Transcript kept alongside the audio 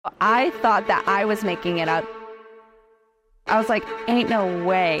I thought that I was making it up. I was like, ain't no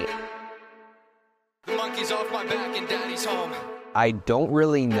way. The monkey's off my back and daddy's home. I don't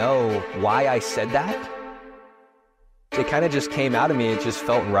really know why I said that. It kind of just came out of me. It just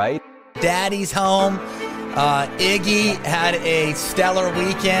felt right. Daddy's home. Iggy had a stellar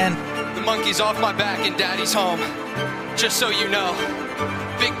weekend. The monkey's off my back and daddy's home. Just so you know,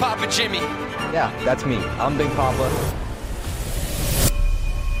 Big Papa Jimmy. Yeah, that's me. I'm Big Papa.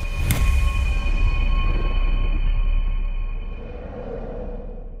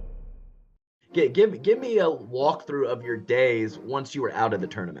 Give me a walkthrough of your days once you were out of the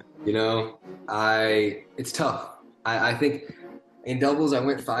tournament. It's tough. I think in doubles I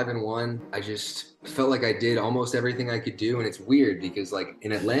went 5-1. I just felt like I did almost everything I could do, and it's weird because like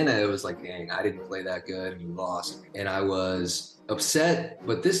in Atlanta it was like, dang, I didn't play that good and we lost, and I was upset.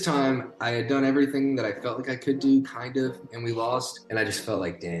 But this time I had done everything that I felt like I could do, kind of, and we lost, and I just felt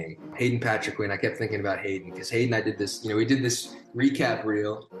like, dang, Hayden Patrick. I kept thinking about Hayden because Hayden, I did this, we did this recap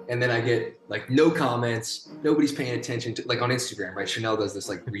reel, and then I get like no comments, nobody's paying attention to, like on Instagram, right? Chanel does this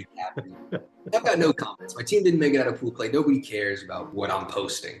like recap reel. I've got no comments. My team didn't make it out of pool play. Nobody cares about what I'm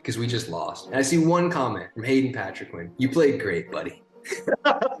posting because we just lost. And I see one comment from Hayden Patrick: "You played great, buddy."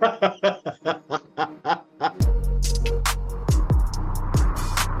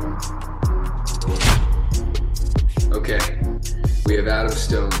 Okay, we have Adam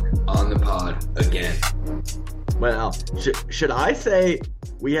Stone on the pod again. Well, should I say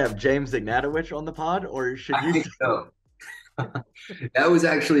we have James Ignatowich on the pod, or should you? I think so. That was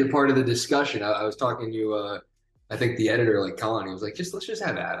actually a part of the discussion. I was talking to, I think the editor, like Colin, he was like, let's just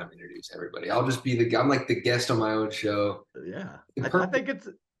have Adam introduce everybody. I'll just be I'm like the guest on my own show. Yeah, I think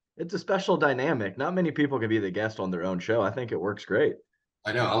it's a special dynamic. Not many people can be the guest on their own show. I think it works great.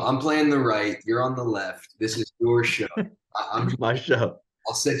 I know. I'm playing the right. You're on the left. This is your show. I'm my show.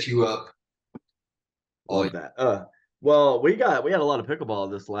 I'll set you up. All that. Well, we had a lot of pickleball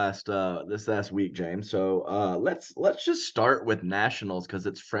this last week, James. So let's just start with nationals because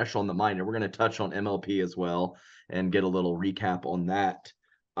it's fresh on the mind, and we're going to touch on MLP as well and get a little recap on that.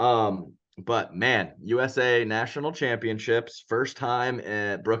 But man, USA National Championships, first time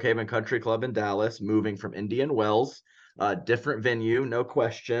at Brookhaven Country Club in Dallas, moving from Indian Wells, different venue, no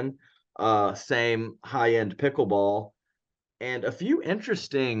question. Same high-end pickleball. And a few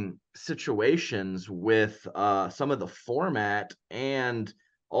interesting situations with some of the format and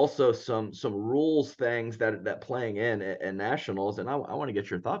also some rules things that playing in nationals. And I want to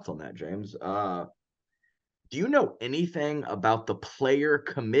get your thoughts on that, James. Do you know anything about the player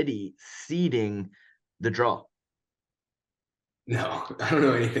committee seeding the draw? No, I don't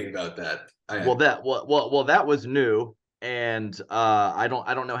know anything about that. That was new. And I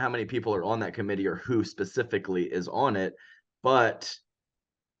don't know how many people are on that committee or who specifically is on it. But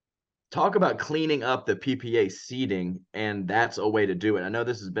talk about cleaning up the PPA seeding, and that's a way to do it. I know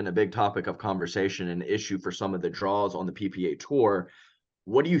this has been a big topic of conversation and issue for some of the draws on the PPA tour.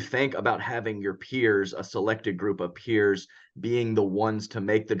 What do you think about having your peers, a selected group of peers, being the ones to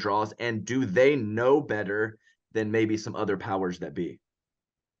make the draws? And do they know better than maybe some other powers that be?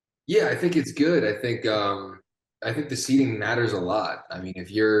 Yeah, I think it's good. I think the seeding matters a lot. I mean, if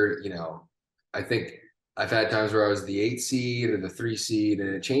you're, I think I've had times where I was the 8 seed or the 3 seed, and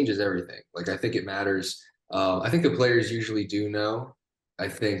it changes everything. Like, I think it matters. I think the players usually do know. I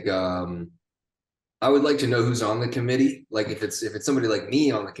think I would like to know who's on the committee. Like, if it's somebody like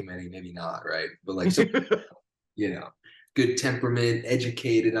me on the committee, maybe not, right? But like, good temperament,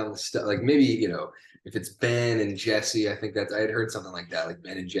 educated on the stuff. Like maybe, if it's Ben and Jesse, I think I had heard something like that. Like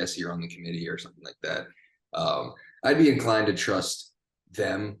Ben and Jesse are on the committee or something like that. I'd be inclined to trust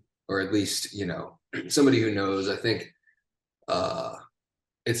them, or at least, somebody who knows. I think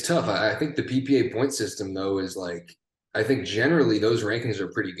it's tough. I think the PPA point system, though, is like, I think generally those rankings are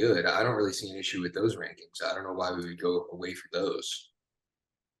pretty good. I don't really see an issue with those rankings. I don't know why we would go away from those.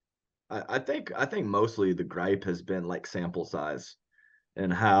 I think mostly the gripe has been like sample size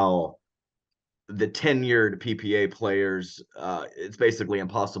and how the tenured PPA players, it's basically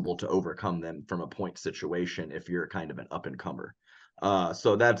impossible to overcome them from a point situation if you're kind of an up-and-comer.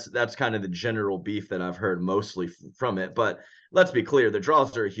 So that's kind of the general beef that I've heard mostly from it. But let's be clear, the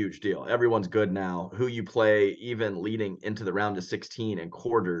draws are a huge deal. Everyone's good now. Who you play, even leading into the round of 16 and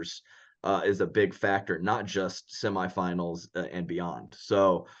quarters, is a big factor, not just semifinals and beyond.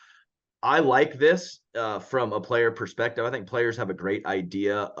 So I like this from a player perspective. I think players have a great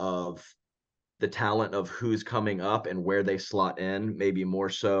idea of the talent of who's coming up and where they slot in, maybe more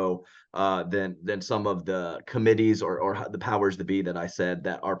so than some of the committees or the powers that be that I said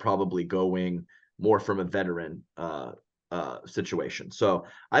that are probably going more from a veteran situation. So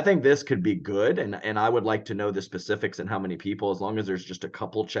I think this could be good, and I would like to know the specifics and how many people, as long as there's just a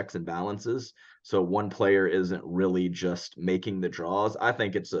couple checks and balances, so one player isn't really just making the draws. I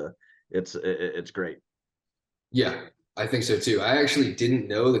think it's great. Yeah, I think so too. I actually didn't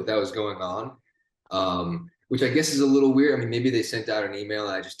know that was going on, which I guess is a little weird. I mean, maybe they sent out an email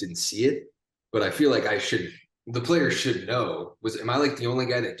and I just didn't see it, but I feel like the players should know. Am I like the only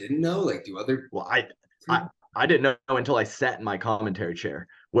guy that didn't know? Like, do other? Well, I didn't know until I sat in my commentary chair.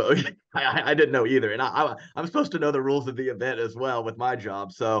 Well, I didn't know either, and I'm supposed to know the rules of the event as well with my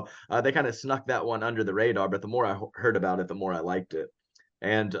job. So they kind of snuck that one under the radar. But the more I heard about it, the more I liked it.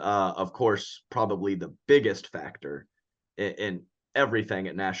 And of course, probably the biggest factor in everything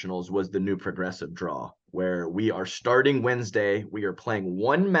at Nationals was the new progressive draw, where we are starting Wednesday. We are playing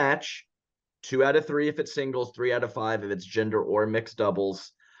one match, 2 out of 3 if it's singles, 3 out of 5 if it's gender or mixed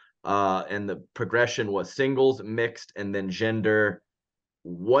doubles. And the progression was singles, mixed, and then gender.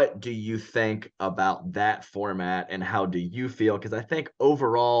 What do you think about that format, and how do you feel? Because I think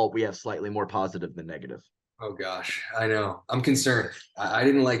overall we have slightly more positive than negative. Oh gosh, I know. I'm concerned. I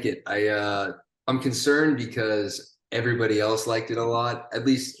didn't like it. I'm concerned because everybody else liked it a lot. At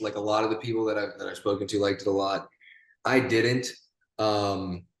least like a lot of the people that I've spoken to liked it a lot. I didn't.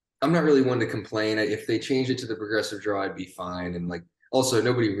 I'm not really one to complain. If they change it to the progressive draw, I'd be fine. And like, also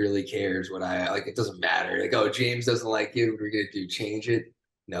nobody really cares what I like. It doesn't matter. Like, oh, James doesn't like it. What are we gonna do? Change it?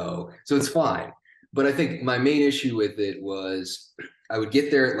 No. So it's fine. But I think my main issue with it was I would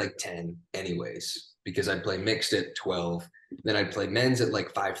get there at like 10 anyways, because I'd play mixed at 12. Then I'd play men's at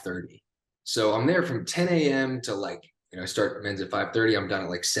like 5:30. So I'm there from 10 a.m. to like, I start men's at 5:30. I'm done at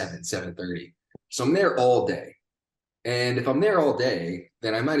like 7:30. So I'm there all day. And if I'm there all day,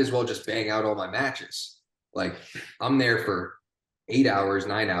 then I might as well just bang out all my matches. Like, I'm there for 8 hours,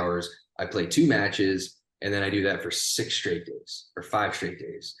 9 hours. I play 2 matches, and then I do that for 6 straight days or 5 straight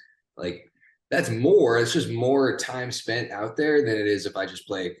days. Like, that's more. It's just more time spent out there than it is if I just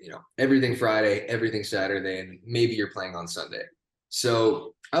play, everything Friday, everything Saturday, and maybe you're playing on Sunday.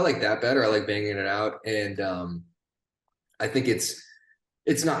 So I like that better. I like banging it out. And I think it's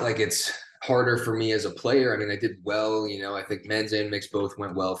not like it's harder for me as a player. I mean, I did well, I think men's and mixed both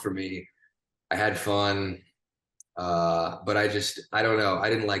went well for me. I had fun. But I don't know. I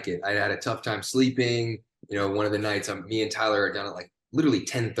didn't like it. I had a tough time sleeping. One of the nights me and Tyler are done at like literally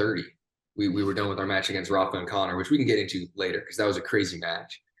 10:30. We were done with our match against Rafa and Connor, which we can get into later because that was a crazy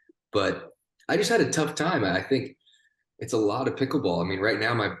match. But I just had a tough time. I think it's a lot of pickleball. I mean, right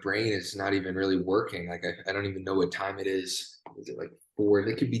now my brain is not even really working. Like I don't even know what time it is. Is it like 4?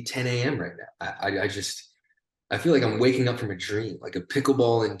 It could be 10 a.m. right now. I feel like I'm waking up from a dream, like a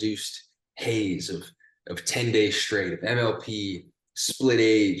pickleball induced haze of 10 days straight of MLP, split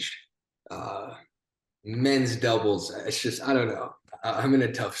age, men's doubles. It's just, I don't know. I'm in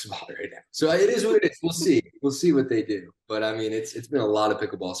a tough spot right now. So it is what it is. We'll see. We'll see what they do. But I mean, it's been a lot of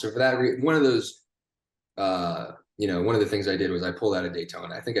pickleball. So for that, one of those, one of the things I did was I pulled out of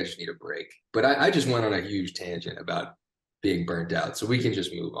Daytona. I think I just need a break. But I just went on a huge tangent about being burnt out. So we can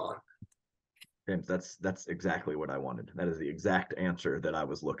just move on. James, that's exactly what I wanted. That is the exact answer that I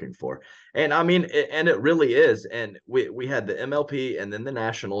was looking for. And I mean, it really is. And we had the MLP and then the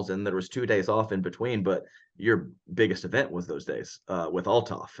Nationals, and there was 2 days off in between. But your biggest event was those days with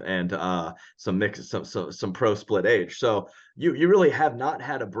Althoff and some pro split age. So you really have not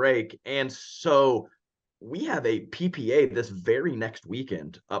had a break. And so we have a PPA this very next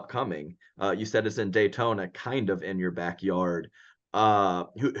weekend upcoming. You said it's in Daytona, kind of in your backyard.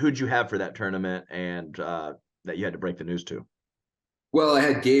 Who'd you have for that tournament, and that you had to break the news to? Well, I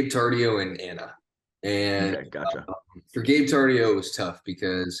had Gabe Tardio and Anna. And okay, gotcha. For Gabe Tardio, it was tough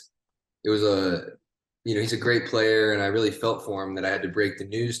because it was he's a great player, and I really felt for him that I had to break the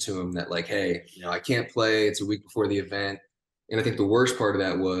news to him that like, hey, I can't play. It's a week before the event. And I think the worst part of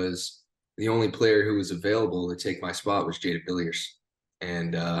that was the only player who was available to take my spot was Jada Billiers.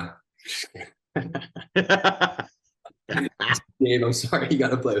 And Dave, I'm sorry, you got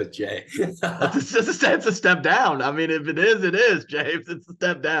to play with Jay. It's a step down. I mean, if it is, James. It's a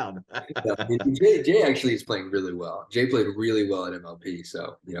step down. Jay actually is playing really well. Jay played really well at MLP,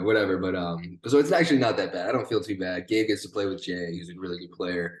 so whatever. But so it's actually not that bad. I don't feel too bad. Gabe gets to play with Jay. He's a really good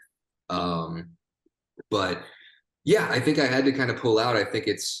player. But yeah, I think I had to kind of pull out. I think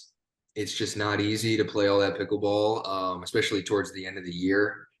it's just not easy to play all that pickleball, especially towards the end of the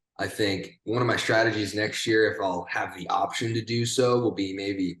year. I think one of my strategies next year, if I'll have the option to do so, will be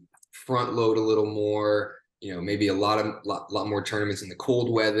maybe front load a little more, maybe a lot more tournaments in the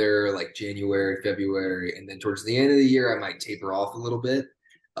cold weather, like January, February. And then towards the end of the year, I might taper off a little bit.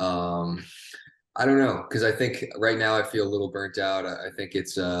 I I don't know, because I think right now I feel a little burnt out. I think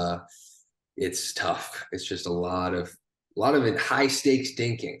it's tough. It's just a lot of it, high stakes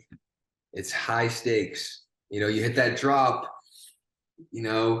dinking. It's high stakes. You hit that drop,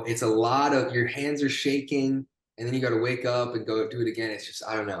 it's a lot of, your hands are shaking, and then you got to wake up and go do it again. It's just,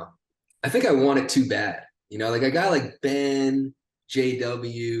 I don't know. I think I want it too bad. Like a guy like Ben,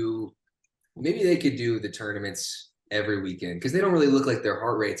 JW, maybe they could do the tournaments every weekend because they don't really look like their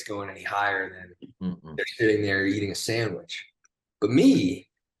heart rate's going any higher than they're sitting there eating a sandwich. But me,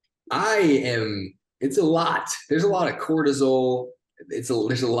 it's a lot. There's a lot of cortisol. There's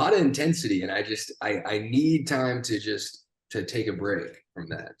a lot of intensity, and I need time to take a break from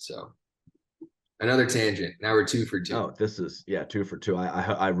that. So another tangent. Now we're 2 for 2. Oh, this is 2 for 2.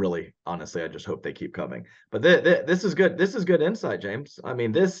 I really, honestly, I just hope they keep coming. But this is good. This is good insight, James. I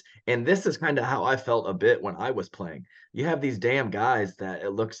mean, this is kind of how I felt a bit when I was playing. You have these damn guys that it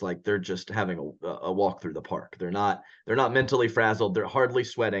looks like they're just having a walk through the park. They're not mentally frazzled. They're hardly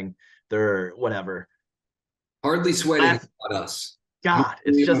sweating. They're whatever. Hardly sweating on us. God,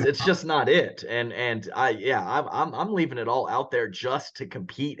 it's just not it. And I'm leaving it all out there just to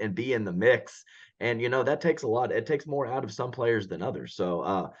compete and be in the mix. And that takes a lot. It takes more out of some players than others.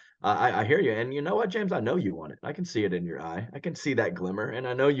 So I hear you. And you know what, James? I know you want it. I can see it in your eye. I can see that glimmer, and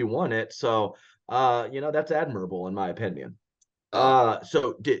I know you want it. So that's admirable in my opinion.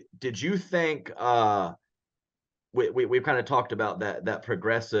 So did you think we've kind of talked about that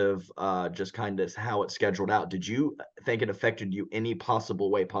progressive, just kind of how it's scheduled out. Did you think it affected you any possible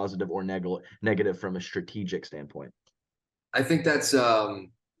way, positive or negative from a strategic standpoint? I think that's,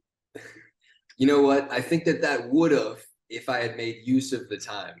 you know what? I think that would have, if I had made use of the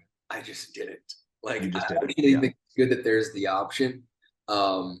time. I just didn't. Like, I really think it's good that there's the option.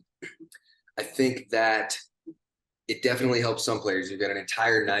 I think that it definitely helps some players. You've got an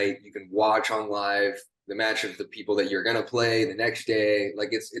entire night. You can watch on live the match of the people that you're going to play the next day. Like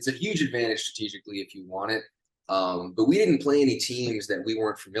it's a huge advantage strategically if you want it. But we didn't play any teams that we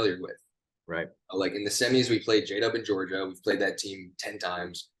weren't familiar with. Right. Like in the semis, we played J-Dub in Georgia. We've played that team 10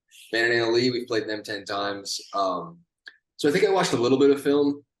 times. Man and Anna Lee, we've played them 10 times. So I think I watched a little bit of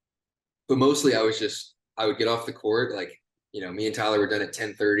film, but mostly I would get off the court. Like, me and Tyler were done at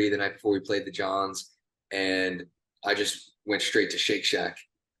 10:30 the night before we played the Johns. And I just went straight to Shake Shack.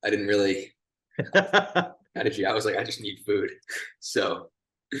 I didn't really strategy. I was like, I just need food. So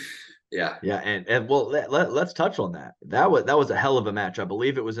yeah. And well, let's touch on that. That was a hell of a match. I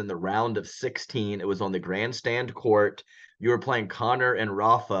believe it was in the round of 16. It was on the grandstand court. You were playing Connor and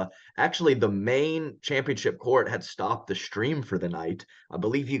Rafa. Actually, the main championship court had stopped the stream for the night. I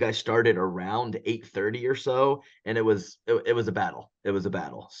believe you guys started around 8:30 or so, and it was a battle. It was a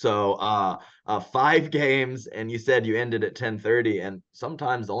battle. So 5 games, and you said you ended at 10:30, and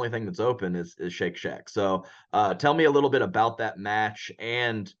sometimes the only thing that's open is Shake Shack. So tell me a little bit about that match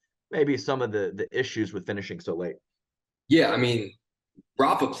and maybe some of the issues with finishing so late. Yeah, I mean,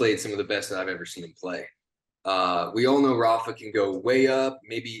 Rafa played some of the best that I've ever seen him play. We all know Rafa can go way up,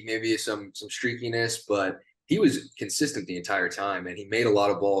 maybe some streakiness, but he was consistent the entire time, and he made a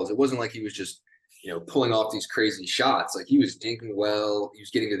lot of balls. It wasn't like he was just, pulling off these crazy shots. Like, he was dinking well. He was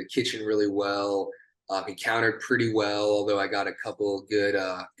getting to the kitchen really well. He countered pretty well, although I got a couple good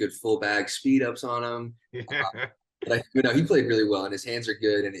full bag speed ups on him. But he played really well, and his hands are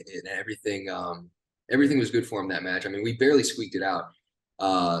good, and everything was good for him that match. I mean, we barely squeaked it out.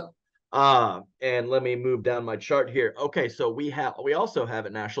 And let me move down my chart here. Okay, so we also have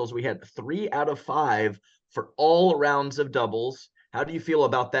at Nationals, we had 3 out of 5 for all rounds of doubles. How do you feel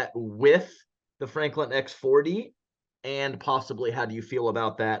about that with the Franklin X40? And possibly, how do you feel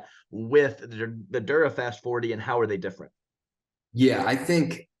about that with the DuraFast 40, and how are they different? Yeah, I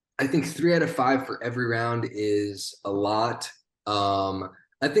think 3 out of 5 for every round is a lot.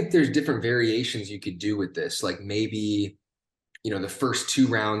 I think there's different variations you could do with this. Like, maybe, the first 2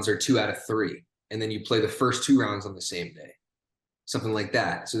 rounds are 2 out of 3, and then you play the first 2 rounds on the same day, something like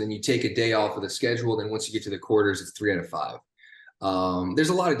that. So then you take a day off of the schedule. Then once you get to the quarters, it's 3 out of 5. There's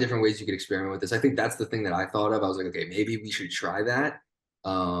a lot of different ways you could experiment with this. I think that's the thing that I thought of. I was like, okay, maybe we should try that.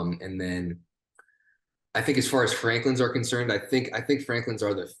 And then I think as far as Franklins are concerned, I think Franklins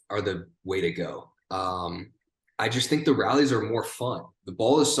are the way to go. I just think the rallies are more fun. The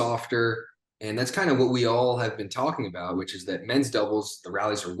ball is softer. And that's kind of what we all have been talking about, which is that men's doubles, the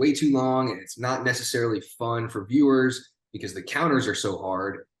rallies are way too long, and it's not necessarily fun for viewers because the counters are so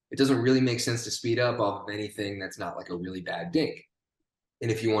hard. It doesn't really make sense to speed up off of anything that's not like a really bad dink. And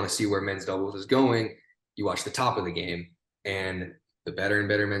if you want to see where men's doubles is going, you watch the top of the game. And the better and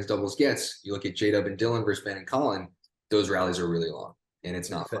better men's doubles gets, you look at J-Dub and Dylan versus Ben and Colin, those rallies are really long, and it's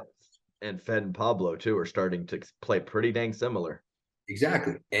not fun. And Fed and Pablo too are starting to play pretty dang similar.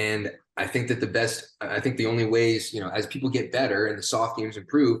 Exactly. And I think that I think the only ways, as people get better and the soft games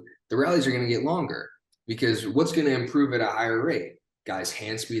improve, the rallies are going to get longer, because what's going to improve at a higher rate? Guys'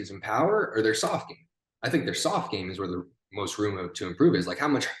 hand speeds and power, or their soft game? I think their soft game is where the most room to improve is. Like, how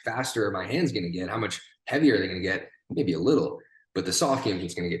much faster are my hands going to get? How much heavier are they going to get? Maybe a little, but the soft game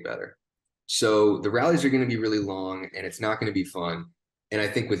is going to get better. So the rallies are going to be really long, and it's not going to be fun. And I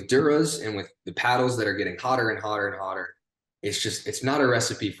think with Duras and with the paddles that are getting hotter and hotter and hotter, it's not a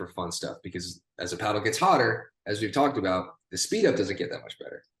recipe for fun stuff, because as a paddle gets hotter, as we've talked about, the speed up doesn't get that much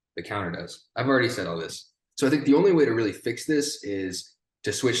better. The counter does. I've already said all this. So I think the only way to really fix this is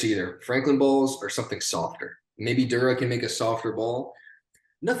to switch to either Franklin balls or something softer. Maybe Dura can make a softer ball.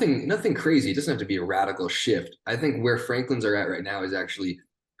 Nothing crazy. It doesn't have to be a radical shift. I think where Franklins are at right now is actually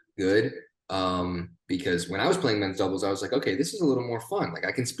good. Because when I was playing men's doubles, I was like, okay, this is a little more fun. Like,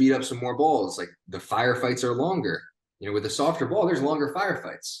 I can speed up some more balls. Like, the firefights are longer. With a softer ball, there's longer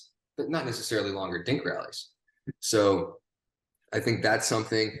firefights, but not necessarily longer dink rallies. So I think that's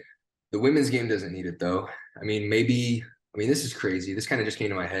something. The women's game doesn't need it, though. This is crazy. This kind of just came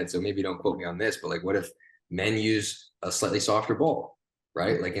to my head, so maybe don't quote me on this, but like, what if men use a slightly softer ball,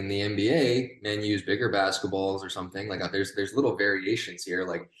 right? Like in the NBA, men use bigger basketballs or something. Like, there's little variations here.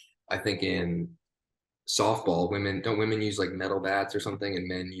 Like, I think in softball, women use like metal bats or something, and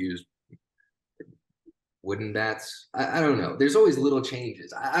men use wooden bats. I don't know. There's always little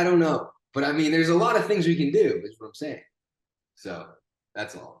changes. I don't know. But there's a lot of things we can do, is what I'm saying. So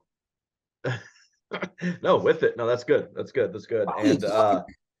that's all. No, with it. No, that's good. That's good. And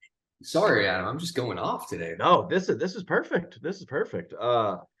sorry, Adam, I'm just going off today. No, this is perfect. This is perfect.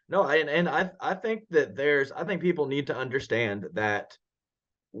 No, I think that I think people need to understand that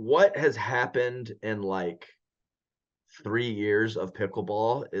what has happened in like 3 years of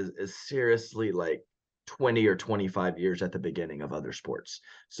pickleball is seriously like 20 or 25 years at the beginning of other sports.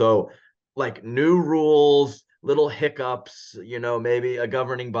 So like, new rules, little hiccups, maybe a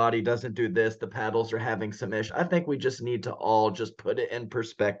governing body doesn't do this, the paddles are having some ish. I think we just need to all just put it in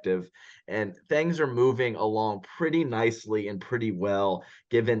perspective, and things are moving along pretty nicely and pretty well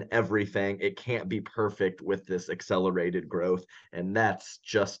given everything. It can't be perfect with this accelerated growth, and that's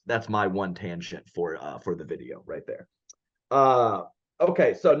my one tangent for the video right there.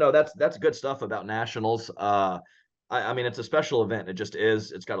 Okay, so no, that's good stuff about nationals. It's a special event. It just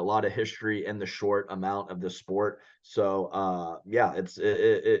is. It's got a lot of history in the short amount of the sport. So yeah,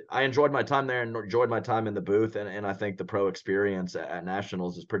 I enjoyed my time there and enjoyed my time in the booth, and I think the pro experience at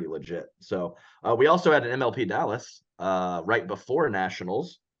nationals is pretty legit. So we also had an MLP Dallas right before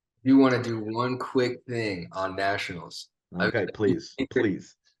nationals. You want to do one quick thing on nationals? Okay, please.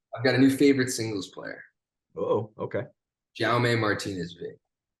 I've got a new favorite singles player. Oh, okay. Jaume Martinez Vig.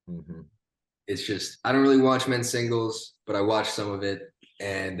 Mm-hmm. It's just, I don't really watch men's singles, but I watch some of it.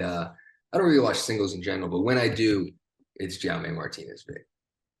 And I don't really watch singles in general, but when I do, it's Jaume Martinez Vig.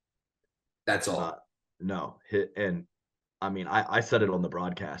 That's all. No, I said it on the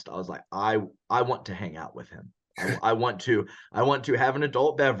broadcast. I was like, I want to hang out with him. I want to have an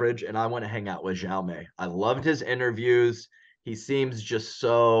adult beverage, and I want to hang out with Jaume. I loved his interviews. He seems just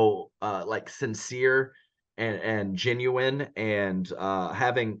so like sincere and genuine, and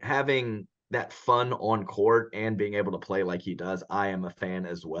having that fun on court and being able to play like he does. I am a fan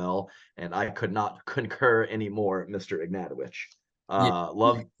as well, and I could not concur anymore, Mr. Ignatowich.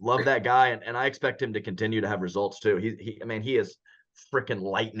 Love that guy, and I expect him to continue to have results too. He is freaking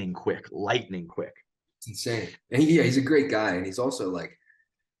lightning quick. It's insane. And he's a great guy, and he's also like,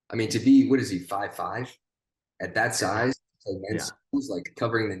 to be, what is he, 5'5"? At that size, he's like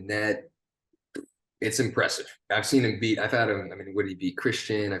covering the net. It's impressive. I've seen him beat. I've had him. What did he beat?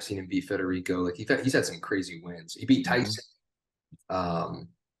 Christian. I've seen him beat Federico. Like, he's had some crazy wins. He beat Tyson. And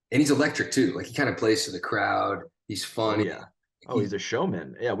he's electric too. Like, he kind of plays to the crowd. He's fun. He's a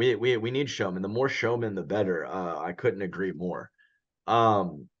showman. Yeah, we need showmen. The more showmen, the better. I couldn't agree more.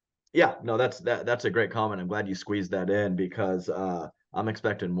 Yeah, no, that's a great comment. I'm glad you squeezed that in, because I'm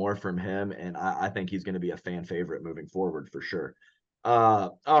expecting more from him, and I think he's going to be a fan favorite moving forward for sure.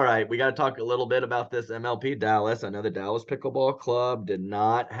 All right, we got to talk a little bit about this MLP Dallas. I know the Dallas Pickleball Club did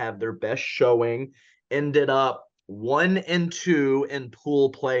not have their best showing, ended up 1-2 in pool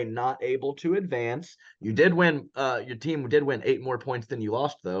play, not able to advance. You did win. Your team did win 8 more points than you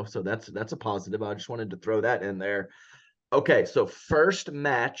lost, though, so that's a positive. I just wanted to throw that in there. Okay, so first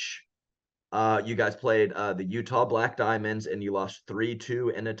match, you guys played the Utah Black Diamonds, and you lost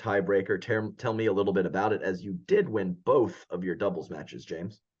 3-2 in a tiebreaker. Tell me a little bit about it, as you did win both of your doubles matches,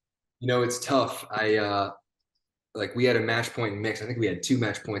 James. It's tough. like we had a match point in mixed. I think we had 2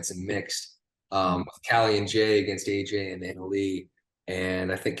 match points in mixed with Callie and Jay against AJ and Annalie.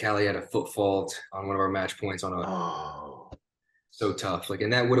 And I think Callie had a foot fault on one of our match points on a so tough. Like,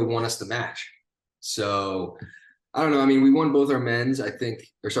 and that would have won us the match. So I don't know. I mean, we won both our men's, I think,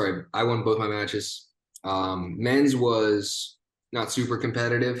 or sorry, I won both my matches. Men's was not super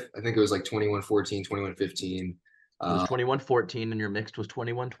competitive. I think it was like 21-14, 21-15. It was 21-14 and your mixed was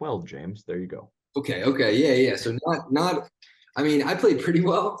 21-12, James. There you go. Okay. Yeah. So not I mean, I played pretty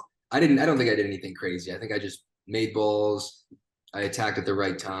well. I don't think I did anything crazy. I think I just made balls. I attacked at the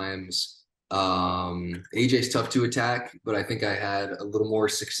right times. AJ's tough to attack, but I think I had a little more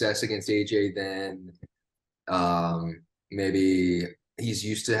success against AJ than maybe he's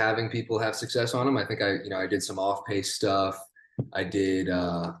used to having people have success on him. I think I did some off-pace stuff. I think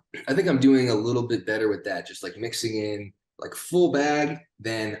I'm doing a little bit better with that, just like mixing in like full bag,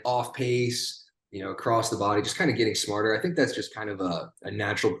 then off-pace, across the body, just kind of getting smarter. I think that's just kind of a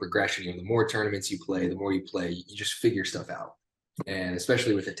natural progression. The more tournaments you play, the more you play, you just figure stuff out, and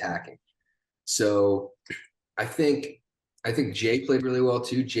especially with attacking. So I think Jay played really well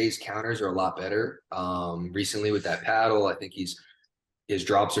too. Jay's counters are a lot better. Recently with that paddle, I think his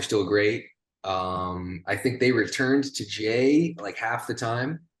drops are still great. I think they returned to Jay like half the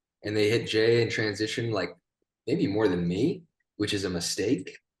time, and they hit Jay in transition like maybe more than me, which is a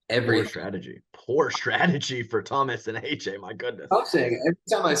mistake. Poor strategy for Thomas and AJ. My goodness. I'm saying every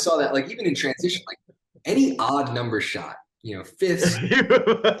time I saw that, like even in transition, like any odd number shot, fifths,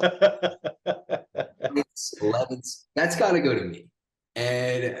 11s, that's got to go to me.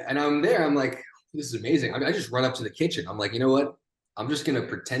 And I'm there. I'm like, this is amazing. I just run up to the kitchen. I'm like, you know what? I'm just gonna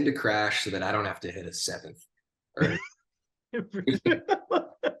pretend to crash so that I don't have to hit a 7th.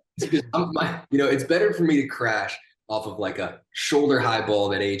 It's better for me to crash off of like a shoulder high ball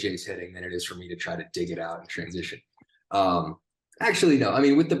that AJ's hitting than it is for me to try to dig it out in transition. Actually, no. I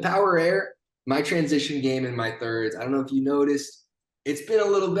mean, with the power air, my transition game in my thirds, I don't know if you noticed, it's been a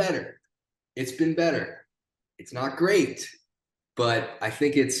little better. It's been better. It's not great, but I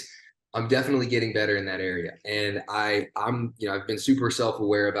think I'm definitely getting better in that area. And I've been super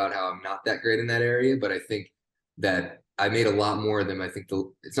self-aware about how I'm not that great in that area, but I think that I made a lot more of them. I think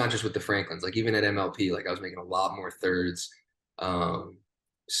it's not just with the Franklins, like even at MLP, like I was making a lot more thirds.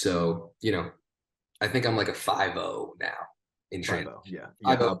 So, I think I'm like a 5-0 now in training. Yeah.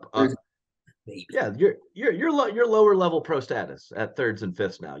 Yeah, you're lower level pro status at thirds and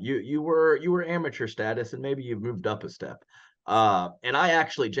fifths now. You were amateur status, and maybe you've moved up a step. And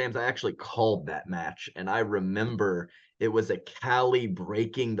James, I actually called that match, and I remember it was a Callie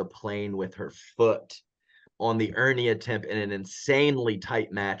breaking the plane with her foot on the Ernie attempt in an insanely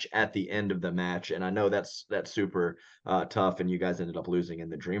tight match at the end of the match. And I know that's super tough, and you guys ended up losing in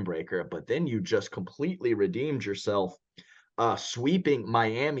the Dream Breaker, but then you just completely redeemed yourself, sweeping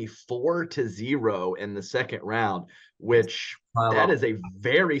Miami 4-0 in the second round, which that is a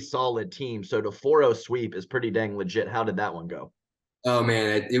very solid team. So the 4-0 sweep is pretty dang legit. How did that one go? Oh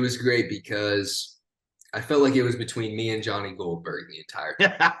man, it was great because I felt like it was between me and Johnny Goldberg the entire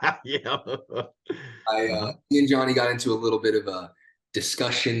time. Yeah. Me and Johnny got into a little bit of a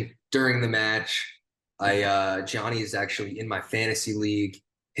discussion during the match. Johnny is actually in my fantasy league.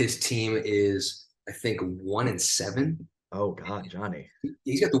 His team is, I think, 1-7. Oh God, Johnny.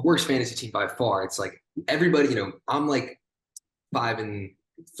 He's got the worst fantasy team by far. It's like everybody, I'm like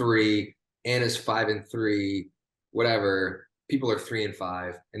 5-3, Anna's 5-3, whatever. People are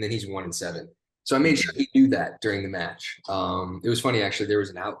 3-5, and then he's 1-7. So I made sure he knew that during the match. It was funny, actually. There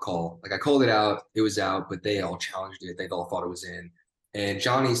was an out call. Like I called it out. It was out, but they all challenged it. They all thought it was in. And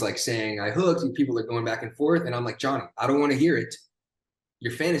Johnny's like saying, I hooked, and people are going back and forth. And I'm like, Johnny, I don't want to hear it.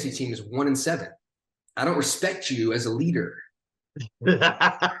 Your fantasy team is 1-7. I don't respect you as a leader.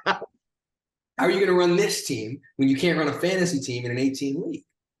 How are you going to run this team when you can't run a fantasy team in an 18 league?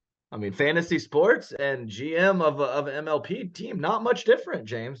 I mean, fantasy sports and GM of an MLP team, not much different,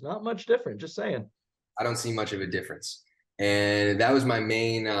 James. Not much different. Just saying. I don't see much of a difference, and that was my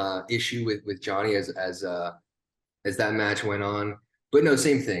main issue with Johnny as that match went on. But no,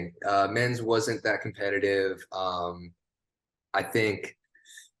 same thing. Men's wasn't that competitive. I think,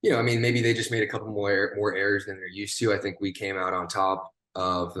 maybe they just made a couple more errors than they're used to. I think we came out on top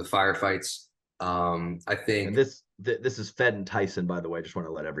of the firefights. I think and this is Fed and Tyson, by the way. Just want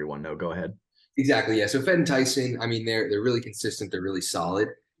to let everyone know. Go ahead. Exactly. Yeah. So Fed and Tyson, I mean, they're really consistent. They're really solid.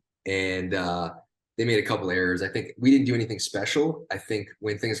 And they made a couple errors. I think we didn't do anything special. I think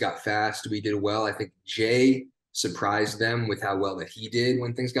when things got fast, we did well. I think Jay surprised them with how well that he did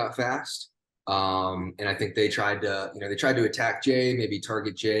when things got fast. And I think they tried to attack Jay, maybe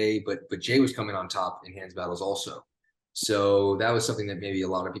target Jay, but Jay was coming on top in hands battles also. So that was something that maybe a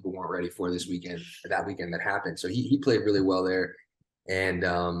lot of people weren't ready for this weekend, that weekend that happened. So he played really well there. And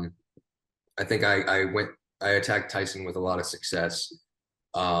I think I attacked Tyson with a lot of success.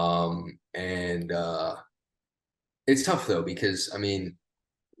 And it's tough though, because I mean,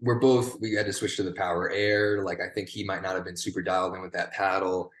 we had to switch to the power air. Like, I think he might not have been super dialed in with that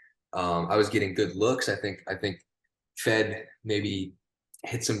paddle. I was getting good looks. I think Fed maybe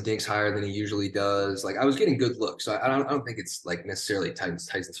hit some dinks higher than he usually does. Like, I was getting good looks. So I don't think it's like necessarily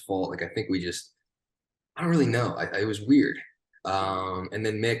Tyson's fault. Like, I think I don't really know. It was weird. And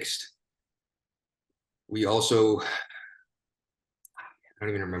then mixed, we also, I don't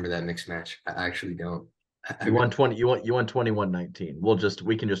even remember that mixed match. I actually don't. You won 21-19.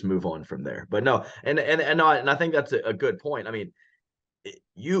 We can just move on from there. But no, and I think that's a good point. I mean,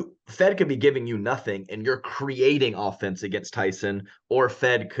 Fed could be giving you nothing and you're creating offense against Tyson, or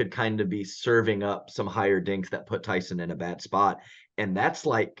Fed could kind of be serving up some higher dinks that put Tyson in a bad spot. And that's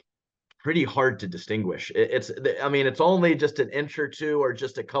like pretty hard to distinguish. It's only just an inch or two or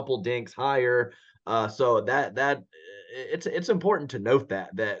just a couple dinks higher. So that it's important to note that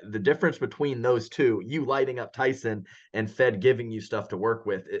the difference between those two, you lighting up Tyson and Fed giving you stuff to work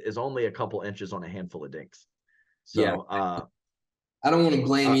with, is only a couple inches on a handful of dinks. So yeah. I don't want to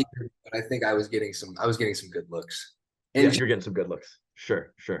blame either, but I think I was getting some good looks. And yeah, you're getting some good looks.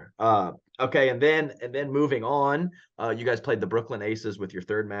 Sure. Okay, and then moving on, you guys played the Brooklyn Aces with your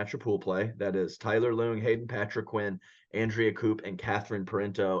third match of pool play. That is Tyler Leung, Hayden Patrick Quinn, Andrea Coop, and Catherine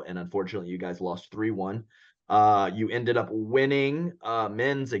Parento. And unfortunately, you guys lost 3-1. You ended up winning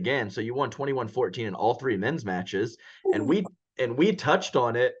men's again. So you won 21-14 in all three men's matches. And we touched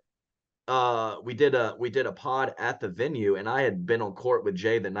on it. We did a pod at the venue, and I had been on court with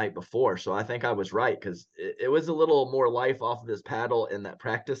Jay the night before, so I think I was right, because it was a little more life off of this paddle in that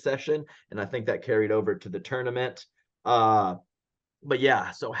practice session, and I think that carried over to the tournament. But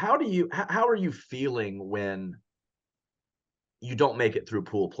yeah, so how are you feeling when you don't make it through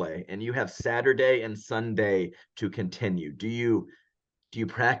pool play and you have Saturday and Sunday to continue? Do you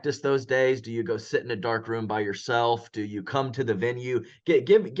practice those days? Do you go sit in a dark room by yourself? Do you come to the venue?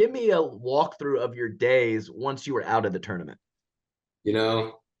 Give me a walkthrough of your days once you were out of the tournament.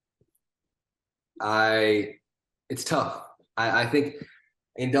 It's tough. I think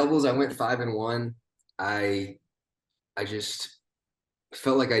in doubles, I went 5-1. I just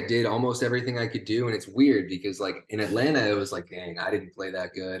felt like I did almost everything I could do. And it's weird because, like, in Atlanta, it was like, dang, I didn't play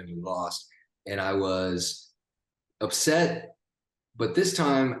that good and we lost. And I was upset. But this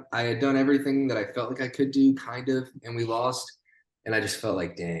time I had done everything that I felt like I could do, kind of, and we lost. And I just felt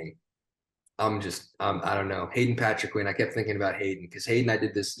like, dang, I don't know. Hayden Patrick Quinn. I kept thinking about Hayden, because Hayden, I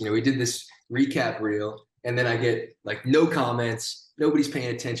did this, we did this recap reel, and then I get like no comments. Nobody's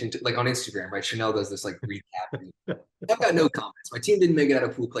paying attention to, like, on Instagram, right? Chanel does this like recap reel. I've got no comments. My team didn't make it out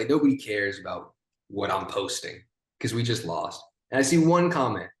of pool play. Nobody cares about what I'm posting because we just lost. And I see one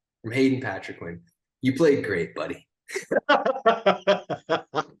comment from Hayden Patrick Quinn. You played great, buddy.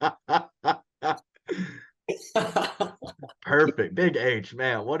 Perfect. Big H,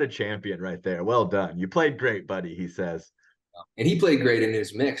 man, what a champion right there. Well done. You played great, buddy, he says. And he played great in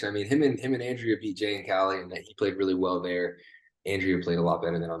his mix. I mean, him and Andrea beat Jay and Callie, and he played really well there. Andrea played a lot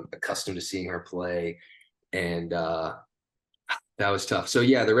better than I'm accustomed to seeing her play. And that was tough. So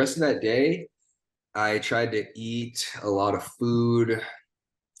yeah, the rest of that day, I tried to eat a lot of food.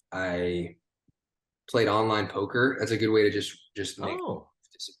 I played online poker. That's a good way to just make it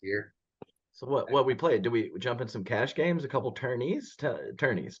disappear. So what we played? Do we jump in some cash games? A couple tourneys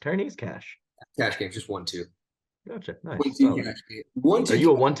cash. Cash games, just 1-2. Gotcha. Nice. 1-2 cash game. 1-2. Are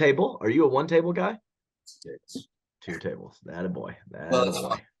you a one table? Are you a one table guy? Yes. 2 tables. That a boy.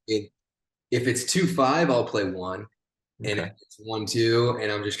 If it's 2-5, I'll play 1. Okay. And if it's 1-2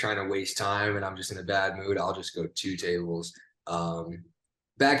 and I'm just trying to waste time and I'm just in a bad mood, I'll just go 2 tables.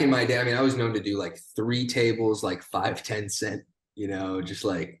 Back in my day, I mean, I was known to do like 3 tables, like 5-10 cent, just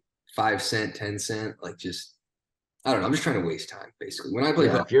like 5 cent, 10 cent, like, just, I don't know. I'm just trying to waste time, basically. When I play,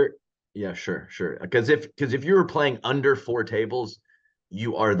 sure. Because if you were playing under 4 tables,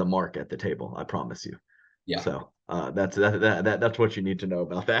 you are the mark at the table. I promise you. Yeah. So that's what you need to know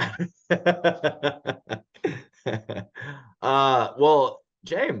about that. Well,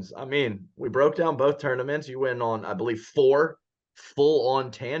 James, I mean, we broke down both tournaments. You went on, I believe, 4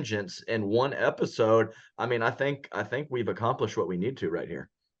 full-on tangents in one episode. I mean, I think we've accomplished what we need to right here.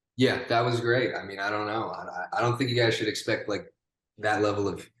 Yeah, that was great. I mean, I don't know. I don't think you guys should expect like that level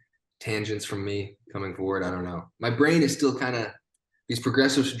of tangents from me coming forward. I don't know. My brain is still kind of these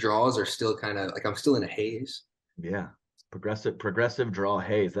progressive draws are still kind of like I'm still in a haze. Yeah. Progressive draw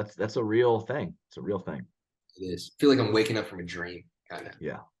haze. That's a real thing. It's a real thing. It is. I feel like I'm waking up from a dream, kind of.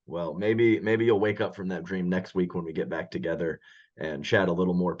 Yeah. Well, maybe you'll wake up from that dream next week when we get back together and chat a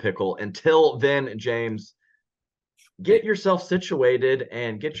little more pickle. Until then, James, get yourself situated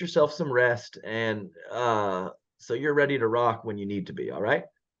and get yourself some rest, and so you're ready to rock when you need to be. All right.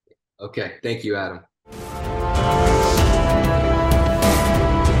 Okay. Thank you, Adam.